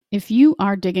If you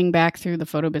are digging back through the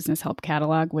Photo Business Help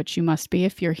catalog, which you must be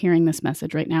if you're hearing this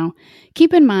message right now,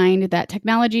 keep in mind that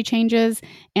technology changes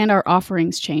and our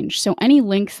offerings change. So any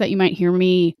links that you might hear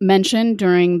me mention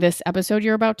during this episode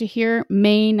you're about to hear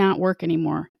may not work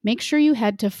anymore. Make sure you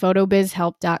head to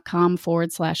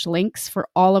photobizhelp.com/links for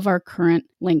all of our current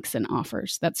links and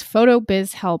offers. That's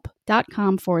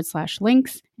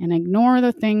photobizhelp.com/links, and ignore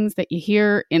the things that you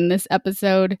hear in this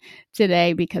episode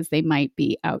today because they might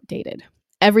be outdated.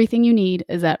 Everything you need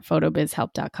is at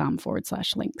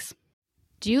photobizhelp.com/links.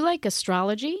 Do you like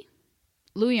astrology,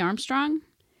 Louis Armstrong,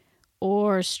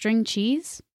 or string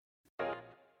cheese?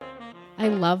 I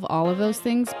love all of those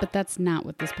things, but that's not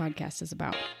what this podcast is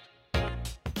about.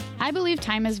 I believe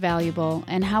time is valuable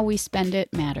and how we spend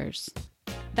it matters.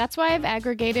 That's why I've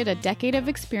aggregated a decade of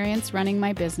experience running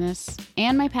my business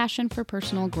and my passion for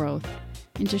personal growth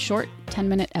into short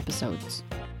 10-minute episodes.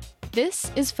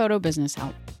 This is Photo Business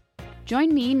Help.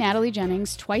 Join me, Natalie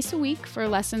Jennings, twice a week for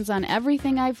lessons on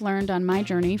everything I've learned on my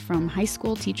journey from high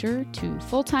school teacher to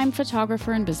full-time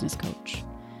photographer and business coach.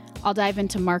 I'll dive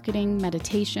into marketing,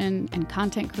 meditation, and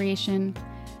content creation,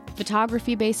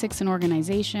 photography basics and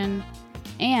organization,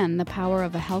 and the power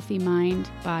of a healthy mind,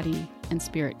 body, and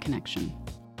spirit connection.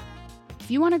 If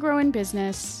you want to grow in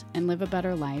business and live a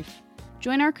better life,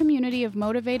 join our community of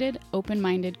motivated,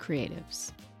 open-minded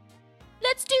creatives.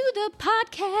 Let's do the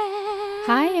podcast.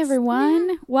 Hi,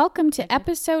 everyone. Welcome to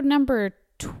episode number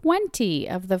 20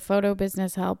 of the Photo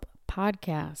Business Help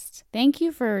podcast. Thank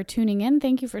you for tuning in.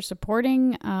 Thank you for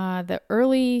supporting the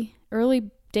early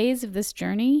days of this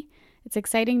journey. It's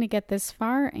exciting to get this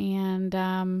far.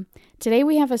 And today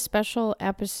we have a special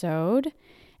episode.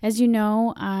 As you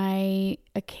know, I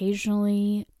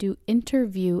occasionally do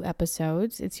interview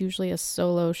episodes. It's usually a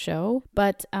solo show,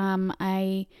 but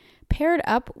I paired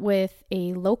up with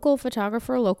a local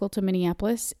photographer, local to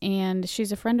Minneapolis, and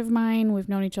she's a friend of mine. We've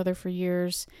known each other for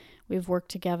years. We've worked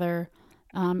together,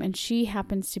 and she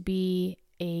happens to be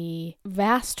a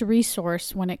vast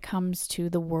resource when it comes to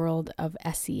the world of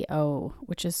SEO,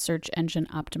 which is search engine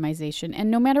optimization. And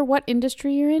no matter what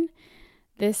industry you're in,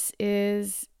 this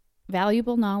is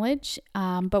valuable knowledge,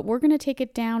 but we're going to take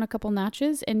it down a couple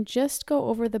notches and just go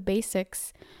over the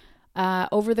basics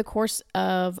over the course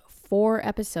of 4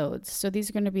 episodes. So these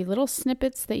are going to be little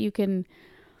snippets that you can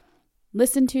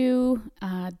listen to,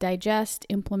 digest,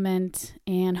 implement,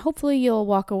 and hopefully you'll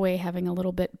walk away having a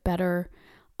little bit better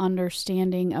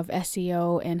understanding of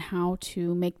SEO and how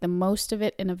to make the most of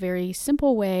it in a very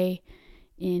simple way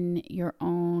in your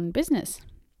own business.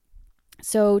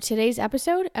 So today's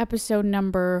episode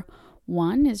number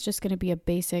 1 is just going to be a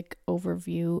basic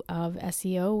overview of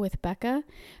SEO with Becca.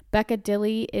 Becca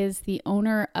Dilley is the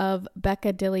owner of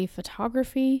Becca Dilley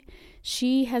Photography.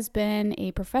 She has been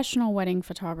a professional wedding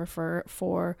photographer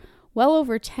for well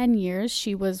over 10 years.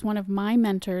 She was one of my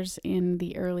mentors in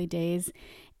the early days,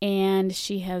 and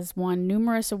she has won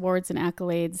numerous awards and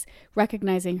accolades,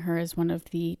 recognizing her as one of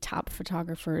the top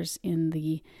photographers in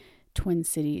the Twin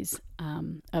Cities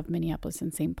of Minneapolis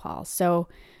and St. Paul. So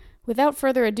without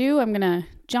further ado, I'm going to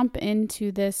jump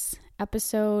into this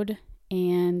episode,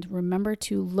 and remember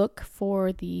to look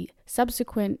for the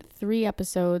subsequent 3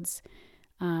 episodes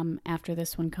after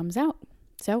this one comes out.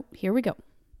 So here we go.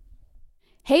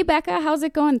 Hey, Becca, how's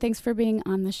it going? Thanks for being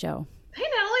on the show. Hey,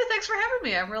 Natalie, thanks for having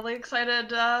me. I'm really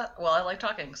excited. I like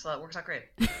talking, so that works out great.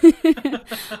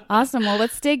 Awesome. Well,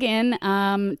 let's dig in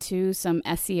to some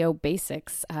SEO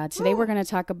basics. Today, we're going to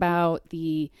talk about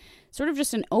the sort of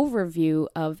just an overview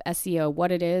of SEO,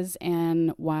 what it is,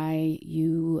 and why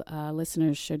you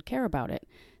listeners should care about it.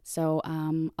 So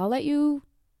I'll let you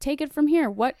take it from here.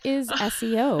 What is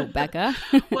SEO, Becca?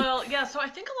 Well, yeah, so I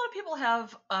think a lot of people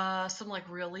have some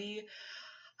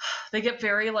they get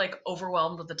very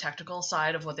overwhelmed with the technical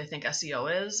side of what they think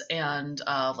SEO is, and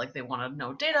they want to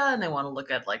know data, and they want to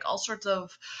look at all sorts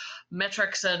of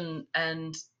metrics, and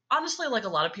honestly, a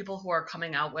lot of people who are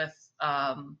coming out with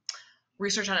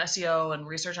research on SEO and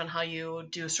research on how you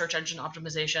do search engine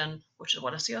optimization, which is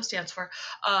what SEO stands for,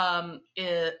 are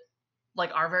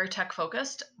very tech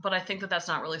focused, but I think that that's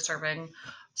not really serving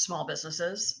small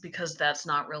businesses, because that's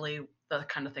not really the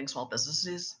kind of thing small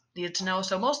businesses need to know.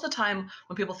 So most of the time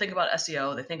when people think about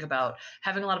SEO, they think about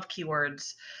having a lot of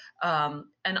keywords. And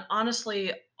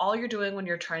honestly, all you're doing when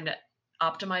you're trying to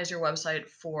optimize your website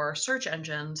for search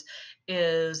engines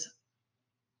is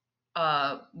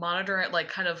monitor it,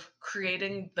 kind of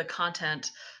creating the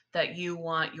content that you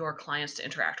want your clients to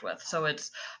interact with. So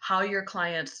it's how your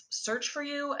clients search for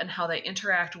you and how they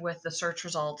interact with the search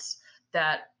results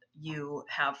that you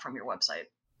have from your website.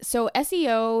 So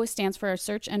SEO stands for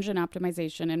search engine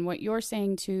optimization. And what you're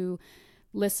saying to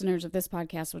listeners of this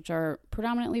podcast, which are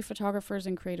predominantly photographers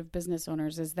and creative business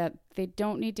owners, is that they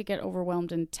don't need to get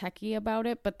overwhelmed and techie about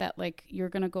it, but that like you're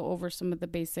going to go over some of the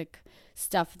basic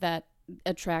stuff that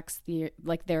attracts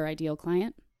their ideal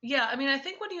client. Yeah, I mean, I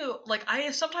think when you like, I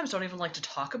sometimes don't even like to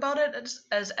talk about it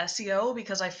as SEO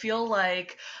because I feel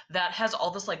like that has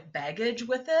all this like baggage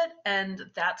with it, and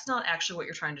that's not actually what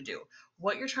you're trying to do.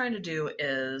 What you're trying to do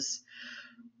is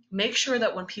make sure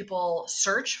that when people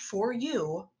search for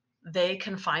you, they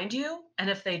can find you. And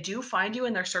if they do find you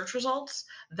in their search results,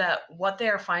 that what they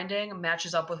are finding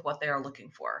matches up with what they are looking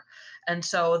for. And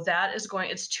so that is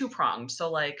it's two pronged.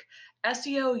 So like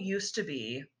SEO used to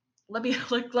be, let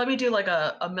me do like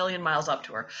a million miles up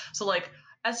to her. So like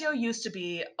SEO used to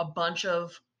be a bunch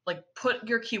of like put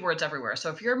your keywords everywhere. So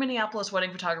if you're a Minneapolis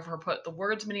wedding photographer, put the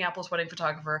words Minneapolis wedding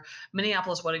photographer,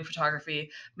 Minneapolis wedding photography,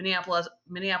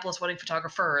 Minneapolis wedding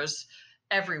photographers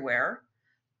everywhere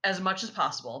as much as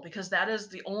possible, because that is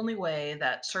the only way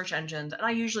that search engines, and I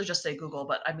usually just say Google,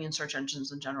 but I mean search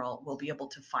engines in general, will be able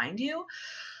to find you.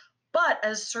 But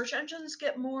as search engines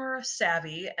get more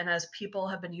savvy and as people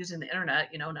have been using the internet,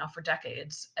 now for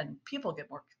decades, and people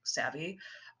get more savvy,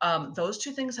 those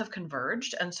two things have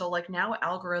converged. And so like now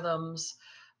algorithms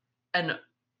and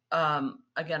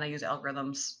again, I use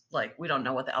algorithms. Like we don't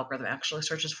know what the algorithm actually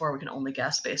searches for. We can only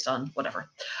guess based on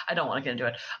whatever. I don't want to get into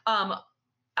it.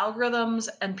 Algorithms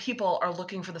and people are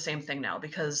looking for the same thing now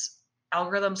because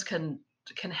algorithms can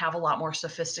have a lot more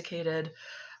sophisticated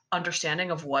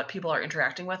understanding of what people are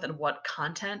interacting with and what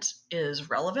content is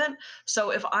relevant.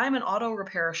 So if I'm an auto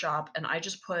repair shop and I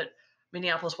just put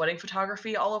Minneapolis wedding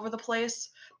photography all over the place,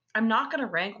 I'm not going to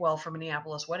rank well for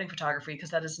Minneapolis wedding photography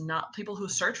because that is not, people who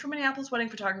search for Minneapolis wedding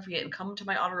photography and come to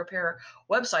my auto repair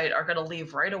website are going to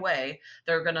leave right away.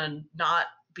 They're going to not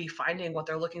be finding what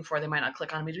they're looking for. They might not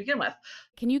click on me to begin with.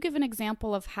 Can you give an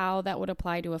example of how that would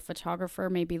apply to a photographer,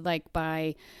 maybe like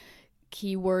by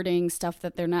keywording stuff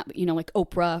that they're not, like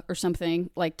Oprah or something,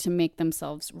 like to make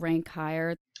themselves rank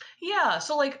higher? Yeah,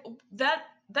 so like that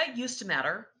used to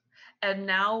matter. And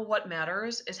now what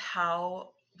matters is how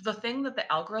the thing that the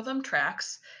algorithm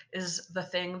tracks is the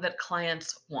thing that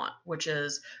clients want, which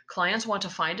is clients want to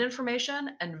find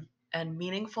information and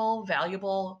meaningful,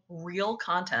 valuable, real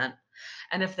content.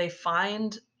 And if they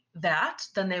find that,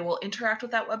 then they will interact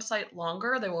with that website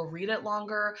longer. They will read it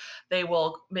longer. They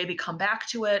will maybe come back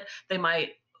to it. They might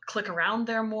click around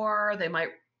there more. They might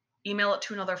email it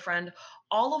to another friend.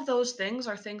 All of those things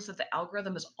are things that the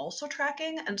algorithm is also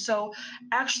tracking. And so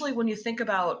actually, when you think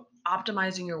about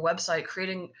optimizing your website,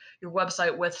 creating your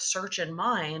website with search in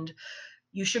mind,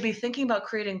 you should be thinking about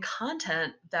creating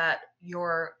content that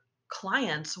your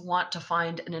clients want to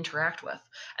find and interact with.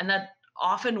 And that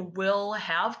often will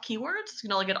have keywords,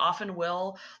 like it often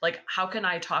will, like, how can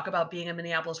I talk about being a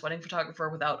Minneapolis wedding photographer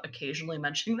without occasionally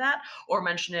mentioning that or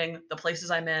mentioning the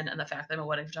places I'm in and the fact that I'm a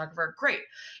wedding photographer? Great.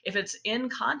 If it's in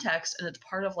context and it's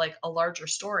part of like a larger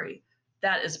story,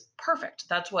 that is perfect.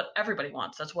 That's what everybody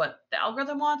wants. That's what the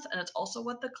algorithm wants. And it's also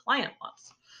what the client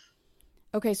wants.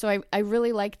 Okay, so I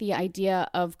really like the idea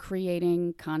of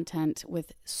creating content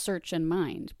with search in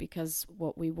mind, because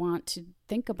what we want to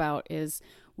think about is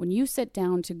when you sit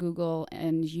down to Google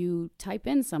and you type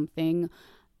in something,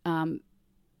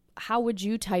 how would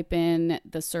you type in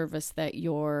the service that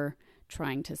you're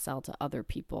trying to sell to other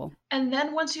people? And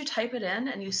then once you type it in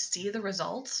and you see the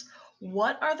results,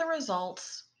 what are the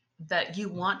results that you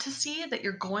want to see that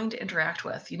you're going to interact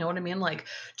with? You know what I mean? Like,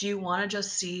 do you want to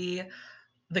just see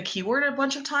the keyword a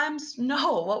bunch of times?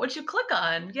 No. What would you click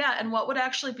on? Yeah. And what would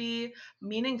actually be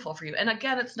meaningful for you? And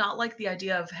again, it's not like the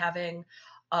idea of having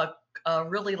a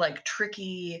really like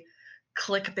tricky,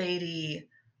 clickbaity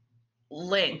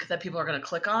link that people are going to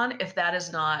click on if that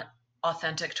is not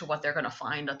authentic to what they're going to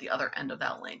find at the other end of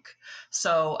that link.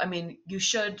 So, I mean, you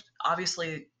should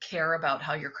obviously care about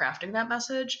how you're crafting that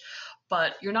message,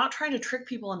 but you're not trying to trick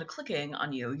people into clicking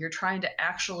on you. You're trying to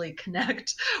actually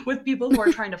connect with people who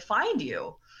are trying to find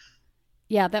you.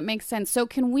 Yeah, that makes sense. So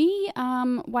can we,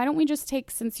 why don't we just take,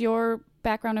 since your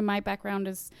background and my background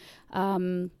is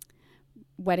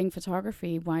wedding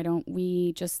photography, why don't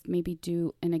we just maybe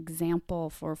do an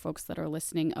example for folks that are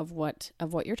listening of what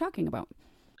you're talking about?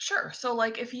 Sure. So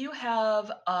like if you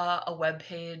have a web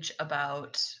page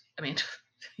about, I mean,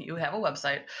 you have a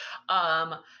website,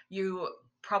 you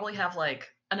probably have like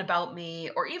an about me,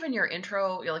 or even your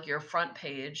intro, like your front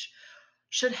page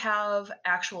should have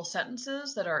actual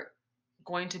sentences that are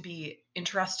going to be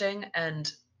interesting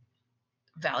and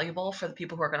valuable for the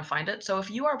people who are going to find it. So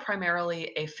if you are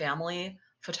primarily a family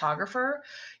photographer,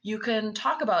 you can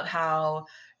talk about how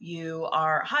you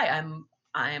are, hi,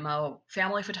 I'm a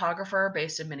family photographer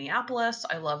based in Minneapolis.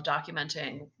 I love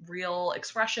documenting real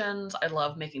expressions. I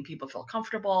love making people feel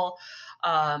comfortable.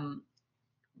 Um,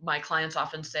 my clients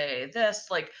often say this,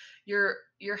 like you're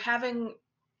having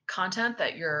content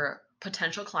that your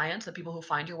potential clients, the people who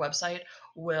find your website,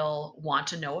 will want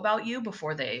to know about you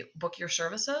before they book your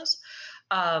services.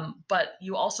 But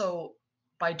you also,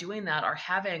 by doing that, are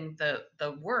having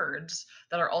the words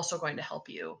that are also going to help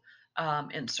you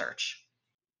in search.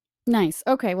 Nice.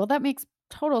 Okay, well, that makes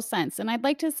total sense, and I'd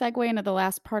like to segue into the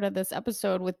last part of this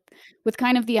episode with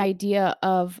kind of the idea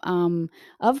of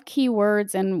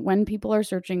keywords and when people are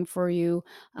searching for you.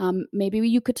 Maybe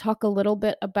you could talk a little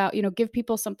bit about, give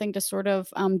people something to sort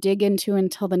of dig into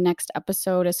until the next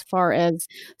episode as far as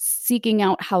seeking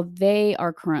out how they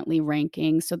are currently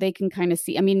ranking so they can kind of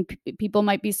see. I mean, people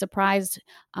might be surprised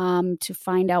to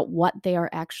find out what they are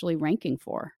actually ranking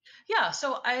for. Yeah,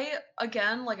 so I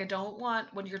again, like I don't want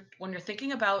when you're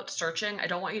thinking about searching, I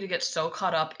don't want you to get so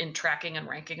caught up in tracking and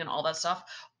ranking and all that stuff,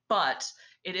 but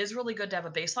it is really good to have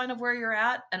a baseline of where you're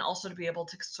at and also to be able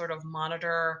to sort of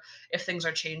monitor if things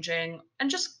are changing and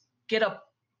just get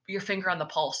your finger on the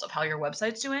pulse of how your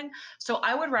website's doing. So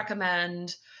I would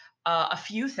recommend a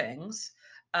few things.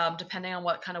 Depending on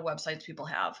what kind of websites people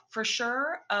have. For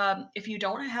sure, if you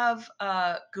don't have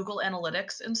Google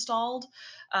Analytics installed,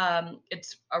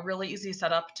 it's a really easy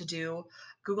setup to do.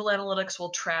 Google Analytics will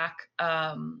track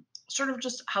sort of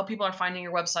just how people are finding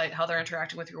your website, how they're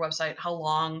interacting with your website, how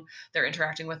long they're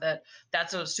interacting with it.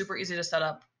 That's a super easy to set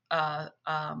up.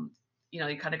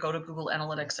 You kind of go to Google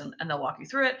Analytics and they'll walk you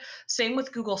through it. Same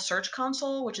with Google Search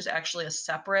Console, which is actually a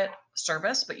separate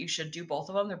service, but you should do both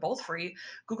of them. They're both free.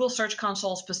 Google Search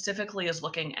Console specifically is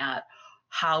looking at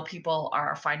how people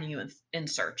are finding you in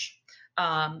search.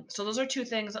 So those are two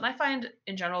things. And I find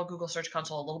in general, Google Search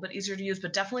Console a little bit easier to use,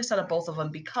 but definitely set up both of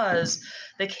them because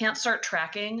they can't start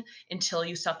tracking until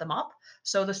you set them up.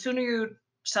 So the sooner you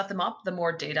set them up, the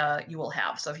more data you will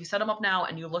have. So if you set them up now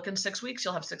and you look in 6 weeks,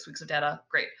 you'll have 6 weeks of data.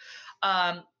 Great.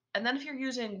 And then if you're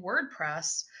using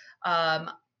WordPress,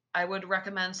 I would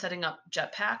recommend setting up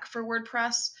Jetpack for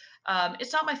WordPress.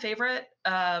 It's not my favorite,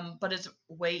 but it's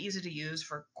way easy to use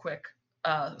for quick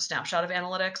snapshot of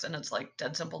analytics, and it's like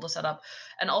dead simple to set up.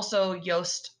 And also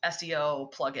Yoast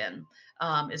SEO plugin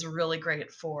is really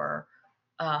great for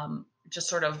just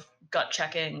sort of gut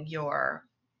checking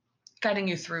guiding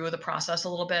you through the process a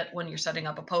little bit when you're setting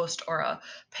up a post or a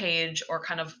page or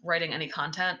kind of writing any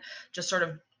content, just sort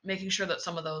of making sure that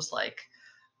some of those like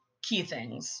key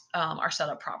things are set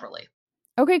up properly.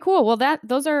 Okay, cool. Well,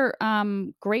 those are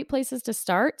great places to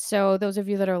start. So those of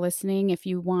you that are listening, if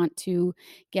you want to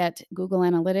get Google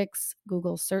Analytics,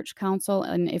 Google Search Console,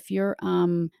 and if you're,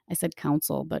 I said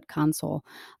council, but console,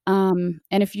 and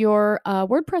if you're a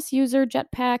WordPress user,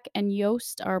 Jetpack and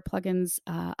Yoast are plugins.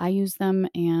 I use them,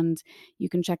 and you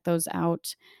can check those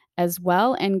out as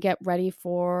well and get ready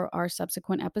for our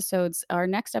subsequent episodes. Our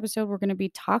next episode, we're going to be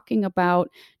talking about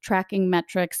tracking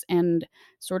metrics and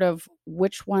sort of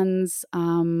which ones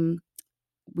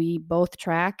we both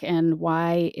track and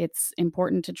why it's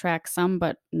important to track some,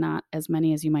 but not as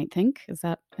many as you might think.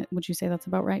 Would you say that's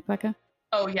about right, Becca?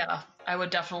 Oh yeah, I would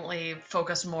definitely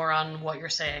focus more on what you're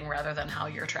saying rather than how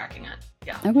you're tracking it.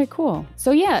 Yeah. Okay, cool.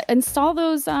 So yeah, install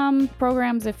those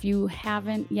programs if you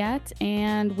haven't yet,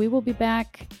 and we will be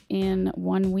back in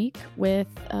 1 week with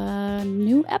a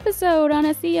new episode on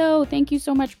SEO. Thank you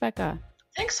so much, Becca.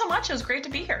 Thanks so much. It was great to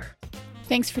be here.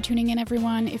 Thanks for tuning in,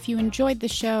 everyone. If you enjoyed the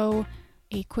show,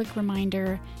 a quick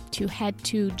reminder to head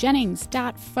to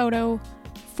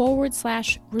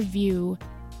jennings.photo/review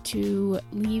to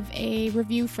leave a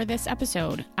review for this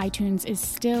episode. iTunes is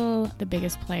still the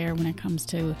biggest player when it comes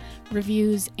to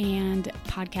reviews and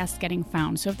podcasts getting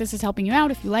found. So if this is helping you out,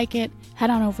 if you like it,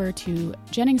 head on over to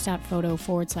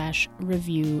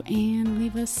jennings.photo/review and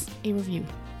leave us a review.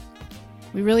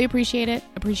 We really appreciate it.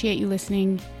 Appreciate you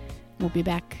listening. We'll be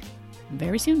back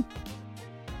very soon.